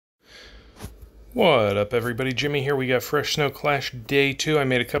What up, everybody? Jimmy here. We got Fresh Snow Clash Day 2. I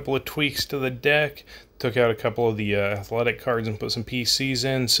made a couple of tweaks to the deck, took out a couple of the athletic cards and put some PCs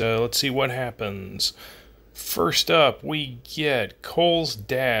in, so let's see what happens. First up, we get Cole's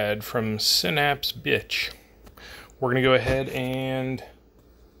dad from Synapse Bitch. We're going to go ahead and...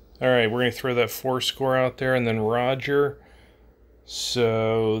 Alright, we're going to throw that 4 score out there, and then Roger.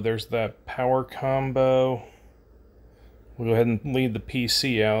 So there's that power combo. We'll go ahead and lead the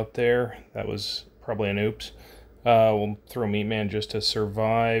PC out there. That was probably an oops. We'll throw Meatman just to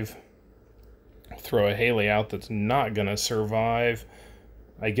survive. Throw a Haley out that's not going to survive.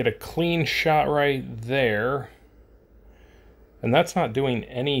 I get a clean shot right there. And that's not doing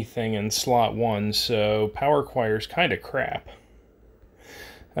anything in slot 1, so Power Choir's kind of crap.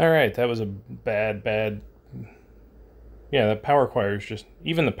 Alright, that was a bad... Yeah, that Power Choir's just...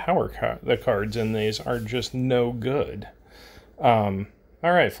 Even the cards in these are just no good.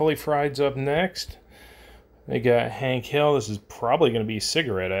 Alright, Fully Fried's up next. They got Hank Hill. This is probably going to be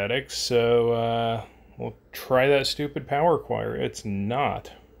Cigarette Addicts, so we'll try that stupid Power Choir. It's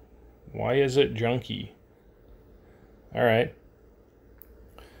not. Why is it junky? Alright.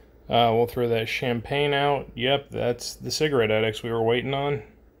 We'll throw that Champagne out. Yep, that's the Cigarette Addicts we were waiting on.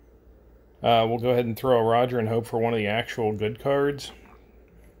 We'll go ahead and throw a Roger and hope for one of the actual good cards.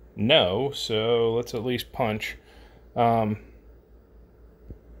 No, so let's at least punch.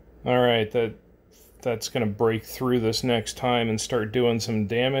 Alright, that's going to break through this next time and start doing some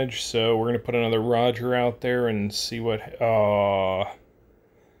damage, so we're going to put another Roger out there and see what... No,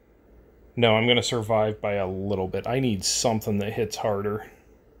 I'm going to survive by a little bit. I need something that hits harder.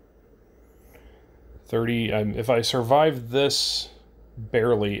 30... if I survive this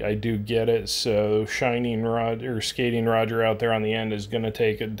barely, I do get it, so Shining Roger, or Skating Roger out there on the end is going to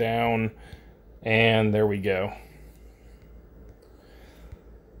take it down, and there we go.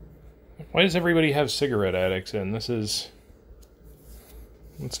 Why does everybody have Cigarette Addicts in? This is...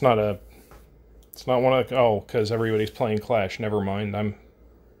 It's not one of... Oh, because everybody's playing Clash. Never mind. I'm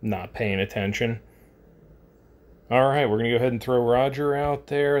not paying attention. Alright, we're going to go ahead and throw Roger out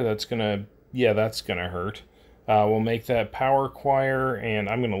there. That's going to... Yeah, that's going to hurt. We'll make that Power Choir, and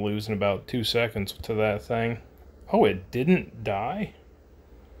I'm going to lose in about 2 seconds to that thing. Oh, it didn't die?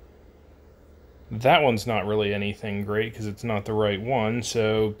 That one's not really anything great because it's not the right one,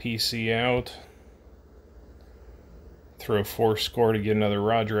 so PC out. Throw 4 score to get another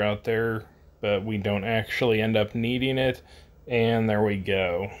Roger out there, but we don't actually end up needing it, and there we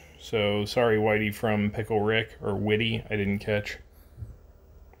go. So, sorry Whitey from Pickle Rick, or Witty, I didn't catch.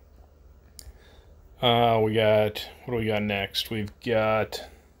 We got, what do we got next? We've got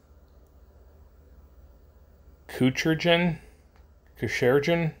Kuchergen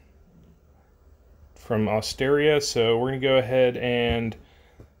from Osteria, so we're going to go ahead and,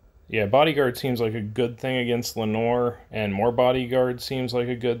 yeah, Bodyguard seems like a good thing against Lenore, and more Bodyguard seems like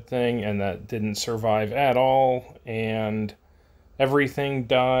a good thing, and that didn't survive at all, and everything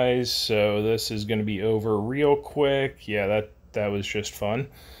dies, so this is going to be over real quick. Yeah, that was just fun.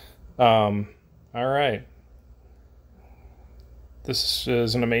 Alright. This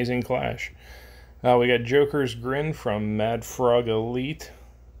is an amazing Clash. We got Joker's Grin from Mad Frog Elite.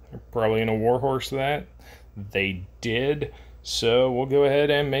 They're probably going to Warhorse that. They did. So we'll go ahead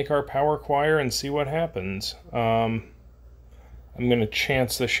and make our Power Choir and see what happens. I'm going to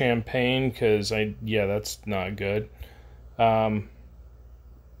chance the Champagne because yeah, that's not good. Does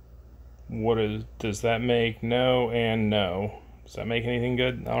that make no and no? Does that make anything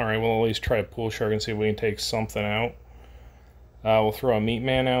good? Alright, we'll at least try a Pool Shark and see if we can take something out. We'll throw a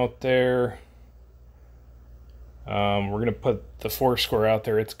Meatman out there. We're going to put the 4 score out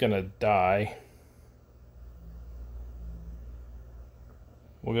there. It's going to die.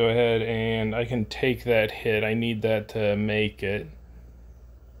 We'll go ahead and I can take that hit. I need that to make it.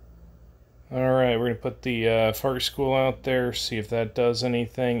 Alright, we're going to put the Fart School out there, see if that does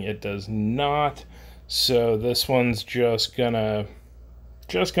anything. It does not. So this one's just gonna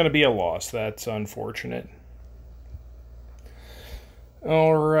be a loss. That's unfortunate.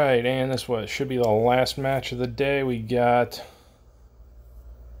 Alright, and this should be the last match of the day. We got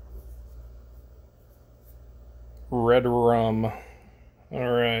Red Rum.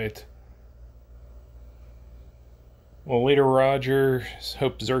 Alright. Well, later Roger,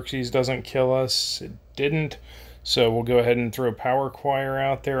 hope Xerxes doesn't kill us. It didn't. So we'll go ahead and throw Power Choir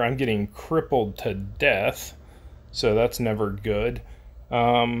out there. I'm getting crippled to death, so that's never good.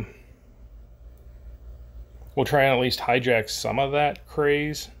 We'll try and at least hijack some of that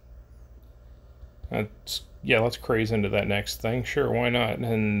craze. Yeah, let's craze into that next thing. Sure, why not?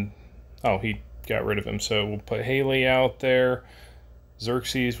 And oh, he got rid of him, so we'll put Haley out there.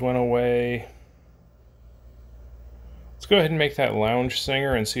 Xerxes went away. go ahead and make that lounge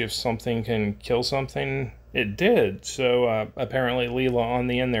singer and see if something can kill something. It did, so apparently Leela on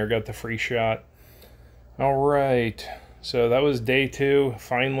the end there got the free shot. Alright, so that was day 2.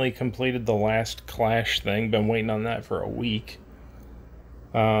 Finally completed the last Clash thing. Been waiting on that for a week.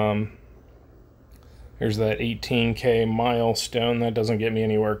 Here's that 18K milestone. That doesn't get me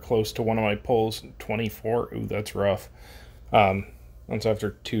anywhere close to one of my pulls. 24, ooh, that's rough. That's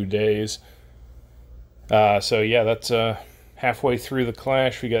after 2 days. So yeah, that's halfway through the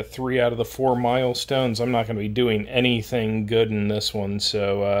Clash. We got 3 out of the 4 milestones. I'm not going to be doing anything good in this one,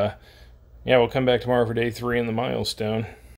 so yeah, we'll come back tomorrow for day 3 in the milestone.